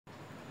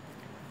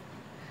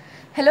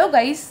Hello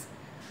guys,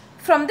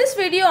 from this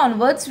video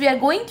onwards we are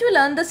going to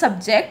learn the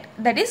subject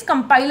that is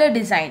compiler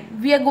design.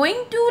 We are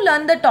going to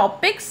learn the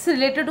topics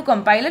related to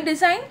compiler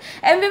design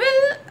and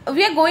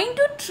we are going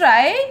to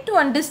try to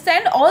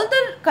understand all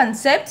the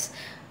concepts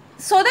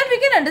so that we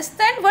can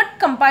understand what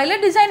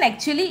compiler design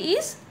actually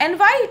is and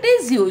why it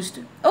is used.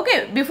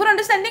 Okay, before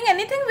understanding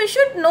anything we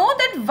should know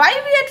that why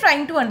we are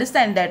trying to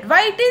understand that,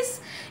 why it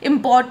is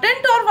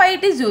important or why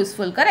it is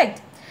useful,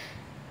 correct?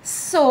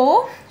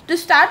 So, to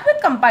start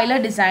with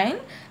compiler design,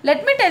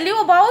 let me tell you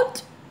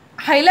about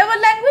high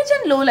level language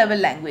and low level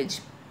language.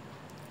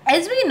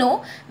 As we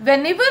know,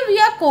 whenever we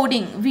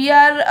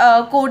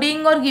are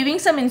coding or giving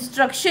some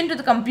instruction to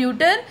the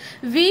computer,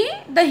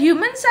 the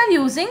humans are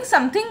using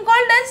something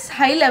called as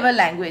high level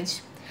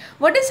language.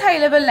 What is high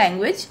level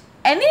language?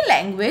 Any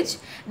language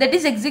that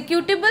is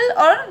executable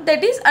or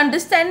that is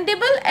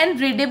understandable and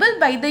readable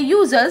by the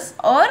users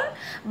or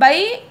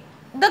by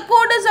the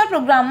coders or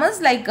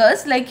programmers like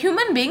us, like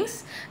human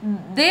beings.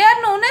 They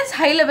are known as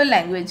high level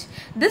language.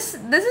 This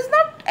is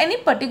not any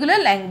particular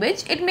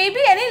language. It may be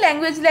any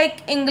language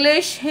like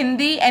English,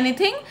 Hindi,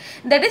 anything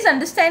that is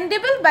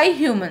understandable by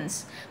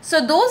humans.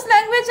 So those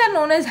languages are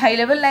known as high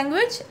level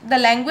language. The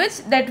language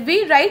that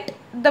we write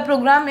the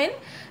program in,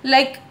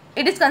 like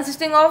it is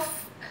consisting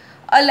of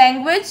a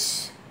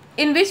language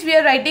in which we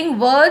are writing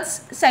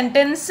words,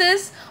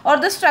 sentences or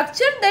the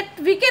structure that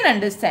we can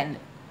understand.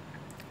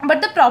 But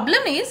the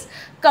problem is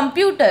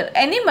computer,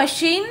 any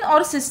machine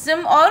or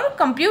system or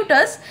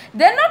computers,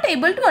 they are not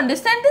able to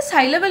understand this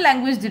high level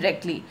language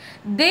directly.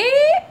 They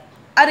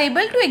are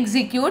able to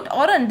execute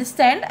or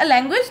understand a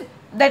language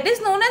that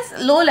is known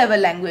as low level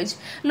language.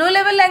 Low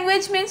level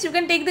language means you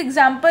can take the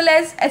example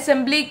as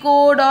assembly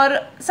code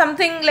or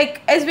something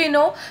like, as we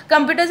know,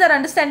 computers are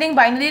understanding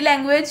binary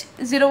language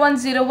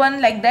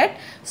 0101 like that.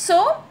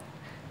 So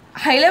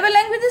high level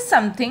language is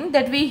something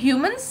that we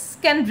humans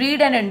can read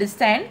and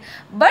understand,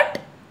 but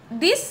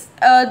this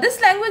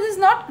language is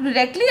not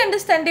directly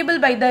understandable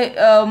by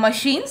the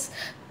machines.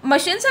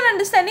 Machines are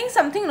understanding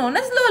something known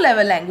as low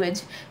level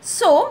language.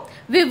 So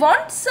we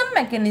want some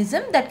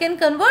mechanism that can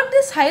convert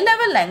this high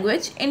level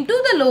language into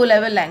the low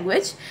level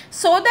language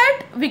so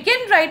that we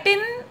can write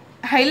in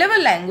high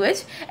level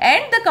language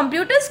and the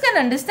computers can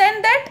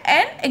understand that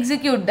and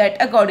execute that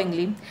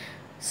accordingly.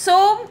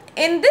 So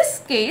in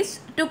this case,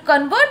 to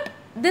convert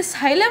this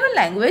high level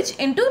language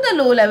into the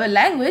low level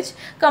language,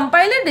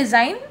 compiler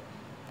design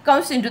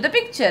comes into the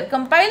picture.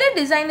 Compiler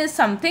design is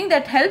something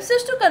that helps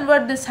us to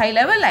convert this high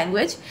level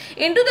language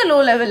into the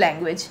low level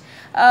language.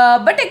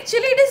 But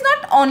actually it is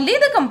not only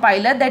the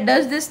compiler that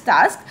does this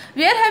task.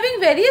 We are having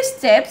various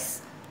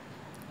steps.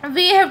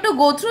 We have to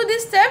go through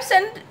these steps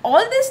and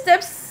all these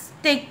steps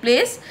take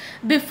place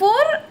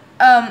before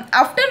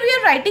after we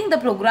are writing the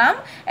program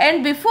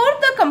and before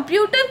the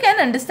computer can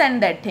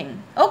understand that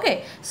thing.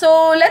 Okay,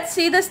 so let's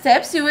see the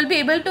steps. You will be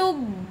able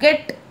to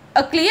get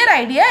a clear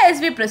idea as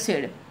we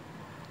proceed.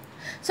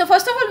 So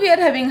first of all, we are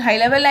having high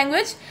level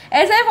language.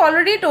 As I have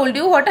already told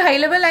you what a high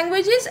level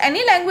language is,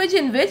 any language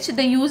in which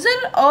the user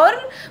or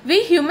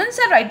we humans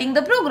are writing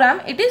the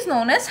program, it is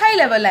known as high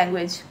level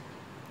language.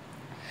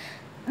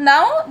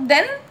 Now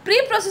then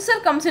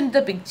preprocessor comes into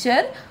the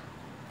picture.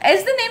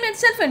 As the name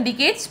itself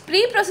indicates,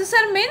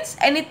 preprocessor means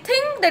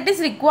anything that is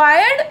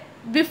required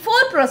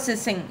before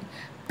processing.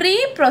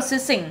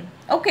 Pre-processing.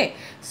 Okay,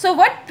 so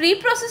what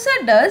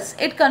preprocessor does,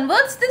 it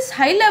converts this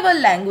high level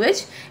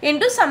language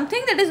into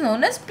something that is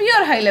known as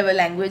pure high level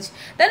language.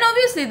 Then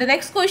obviously the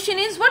next question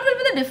is, what will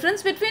be the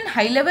difference between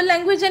high level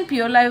language and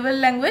pure level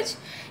language?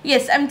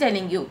 Yes, I am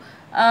telling you.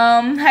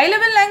 High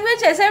level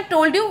language, as I have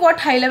told you what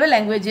high level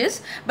language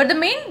is, but the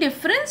main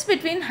difference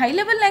between high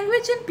level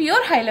language and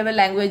pure high level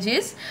language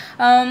is,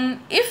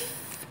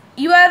 if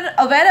you are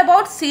aware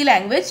about C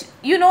language,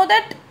 you know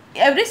that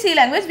every C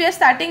language we are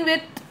starting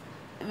with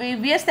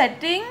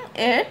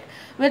it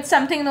with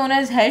something known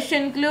as hash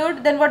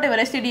include, then whatever,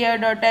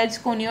 stdio.h,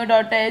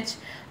 conio.h,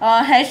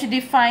 hash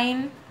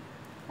define,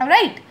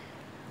 alright.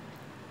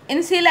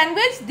 In C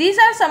language, these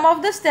are some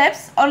of the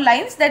steps or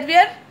lines that we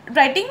are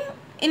writing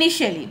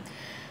initially.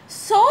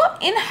 So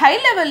in high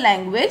level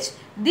language,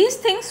 these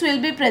things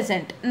will be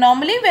present.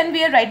 Normally when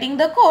we are writing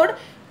the code,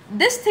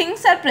 these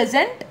things are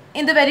present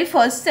in the very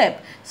first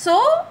step.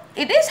 So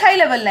it is high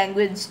level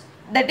language.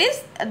 That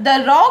is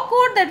the raw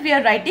code that we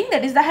are writing,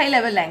 that is the high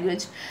level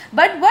language.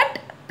 But what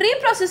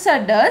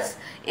preprocessor does,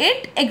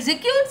 it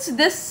executes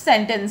these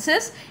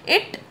sentences,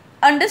 it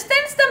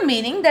understands the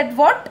meaning that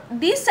what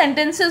these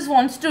sentences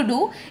wants to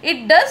do,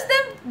 it does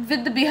them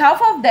with the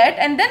behalf of that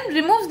and then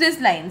removes these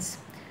lines.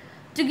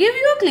 To give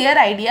you a clear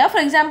idea, for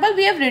example,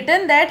 we have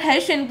written that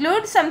hash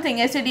includes something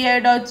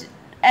stdio.h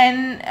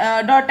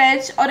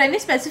or any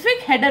specific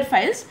header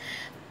files.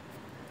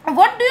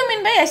 What do you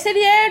mean by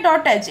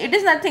stdio.h? It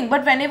is nothing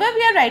but whenever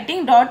we are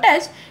writing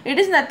 .h, it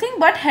is nothing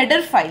but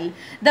header file.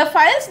 The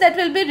files that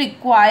will be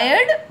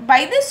required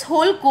by this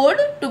whole code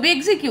to be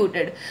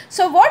executed.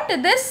 So what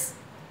this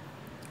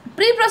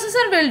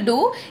preprocessor will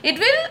do, it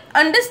will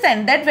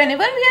understand that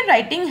whenever we are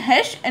writing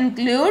hash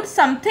include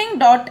something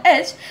dot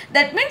h,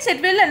 that means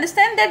it will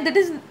understand that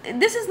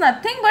this is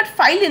nothing but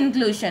file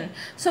inclusion.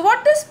 So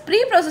what this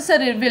preprocessor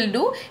will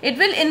do, it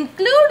will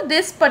include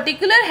this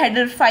particular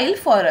header file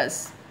for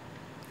us.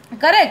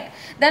 Correct.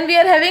 Then we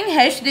are having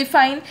hash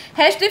define.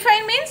 Hash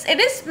define means it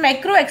is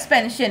macro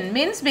expansion,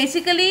 means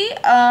basically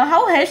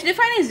how hash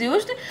define is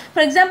used. For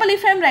example,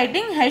 if I am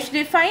writing hash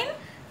define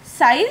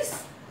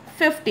size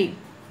 50,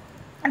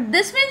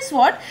 this means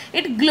what?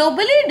 It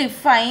globally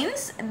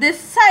defines this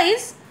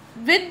size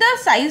with the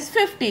size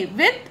 50,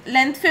 with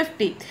length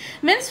 50.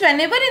 Means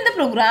whenever in the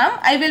program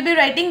I will be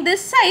writing this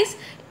size,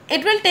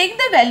 it will take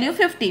the value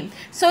 50.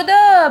 So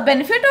the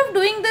benefit of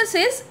doing this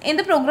is, in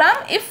the program,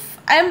 if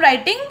I am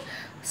writing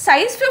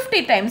size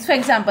 50 times, for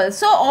example,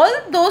 so all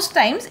those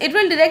times it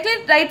will directly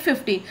write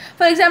 50.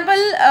 For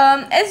example,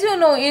 as you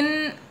know,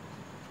 in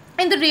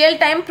the real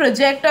time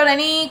project or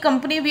any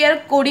company we are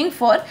coding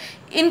for,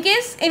 in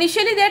case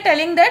initially they are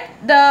telling that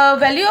the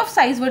value of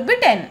size would be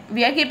 10,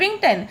 we are keeping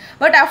 10,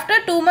 but after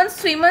 2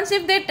 months, 3 months,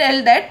 if they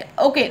tell that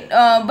okay,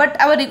 but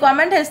our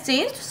requirement has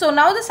changed, so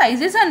now the size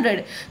is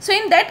 100. So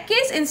in that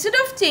case, instead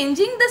of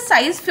changing the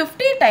size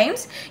 50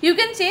 times, you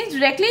can change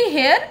directly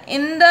here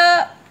in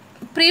the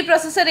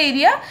preprocessor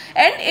area,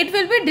 and it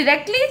will be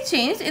directly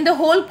changed in the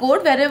whole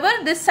code wherever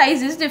this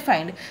size is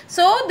defined.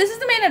 So this is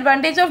the main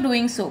advantage of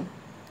doing so.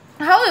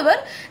 However,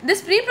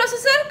 this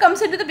preprocessor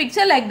comes into the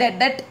picture like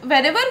that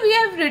wherever we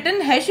have written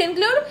hash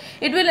include,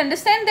 it will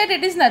understand that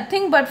it is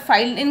nothing but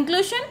file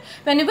inclusion.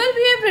 Whenever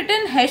we have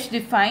written hash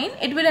define,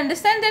 it will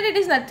understand that it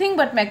is nothing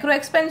but macro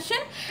expansion,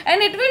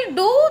 and it will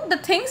do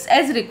the things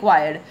as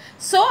required.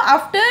 So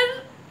after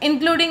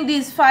including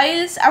these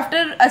files,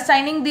 after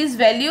assigning these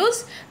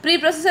values,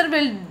 preprocessor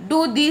will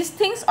do these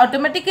things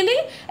automatically,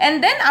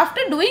 and then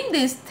after doing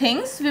these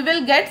things, we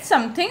will get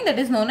something that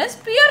is known as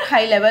pure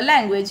high level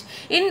language.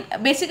 In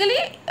basically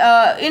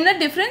in a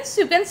difference,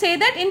 you can say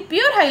that in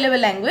pure high level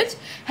language,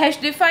 hash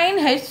define,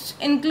 hash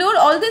include,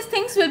 all these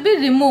things will be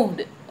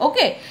removed.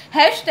 Okay,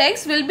 hash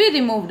tags will be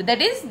removed.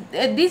 That is,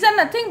 these are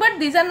nothing but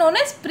these are known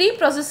as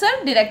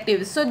preprocessor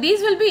directives. So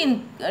these will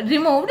be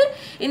removed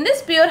in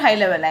this pure high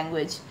level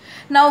language.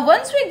 Now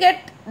once we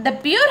get the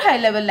pure high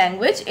level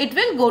language, it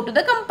will go to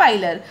the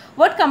compiler.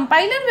 What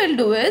compiler will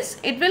do is,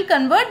 it will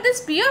convert this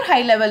pure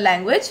high level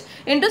language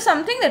into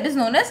something that is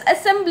known as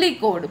assembly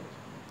code.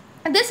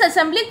 This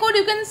assembly code,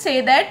 you can say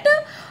that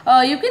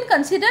you can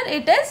consider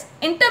it as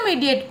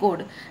intermediate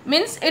code.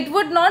 Means it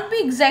would not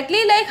be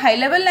exactly like high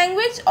level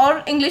language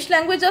or English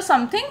language or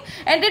something,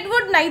 and it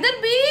would neither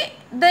be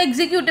the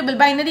executable,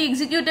 binary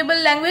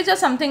executable language or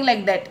something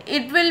like that.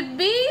 It will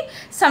be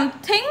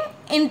something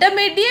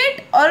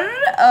intermediate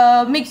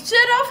or mixture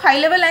of high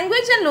level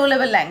language and low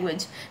level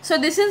language. So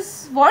this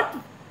is what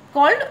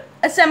called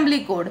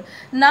assembly code.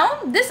 Now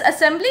this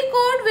assembly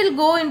code will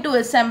go into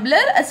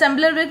assembler.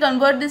 Assembler will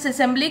convert this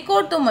assembly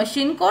code to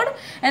machine code,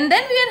 and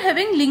then we are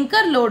having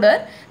linker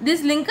loader.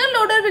 This linker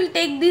loader will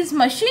take this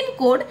machine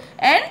code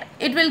and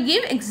it will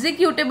give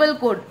executable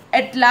code.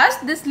 At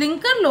last, this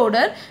linker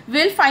loader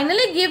will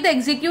finally give the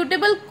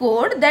executable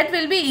code that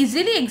will be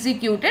easily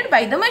executed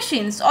by the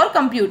machines or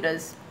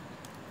computers.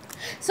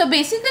 So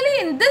basically,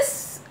 in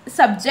this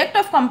subject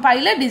of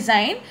compiler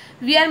design,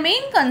 we are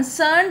main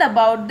concerned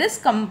about this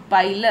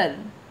compiler.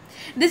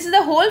 This is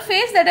the whole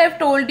phase that I have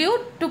told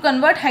you, to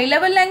convert high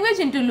level language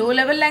into low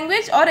level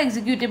language or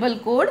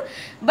executable code.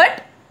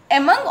 But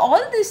among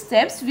all these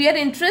steps, we are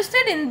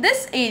interested in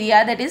this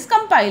area, that is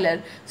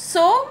compiler.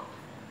 So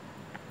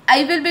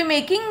I will be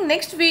making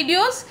next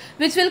videos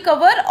which will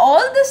cover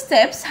all the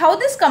steps, how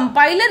this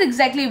compiler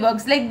exactly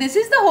works. Like this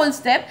is the whole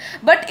step,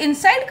 but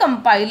inside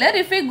compiler,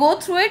 if we go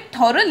through it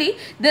thoroughly,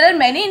 there are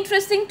many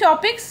interesting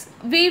topics.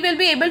 We will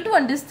be able to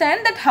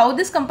understand that how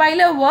this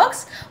compiler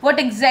works, what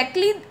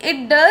exactly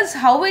it does,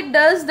 how it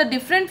does, the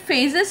different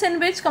phases in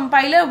which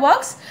compiler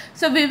works.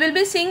 So we will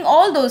be seeing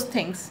all those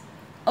things.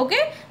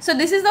 Okay, so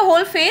this is the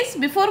whole phase.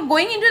 Before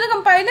going into the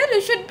compiler,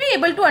 you should be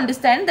able to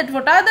understand that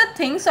what are the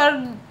things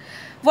or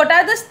what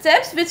are the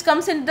steps which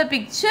comes into the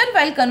picture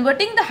while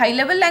converting the high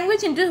level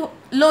language into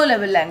low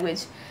level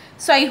language.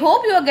 So I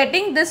hope you are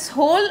getting this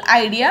whole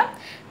idea.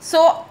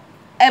 So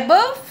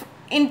above,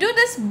 into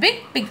this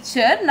big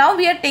picture, now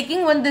we are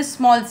taking this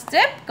small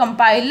step,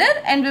 compiler,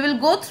 and we will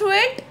go through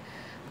it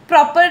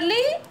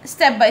properly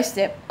step by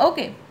step.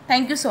 Okay,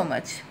 thank you so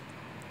much.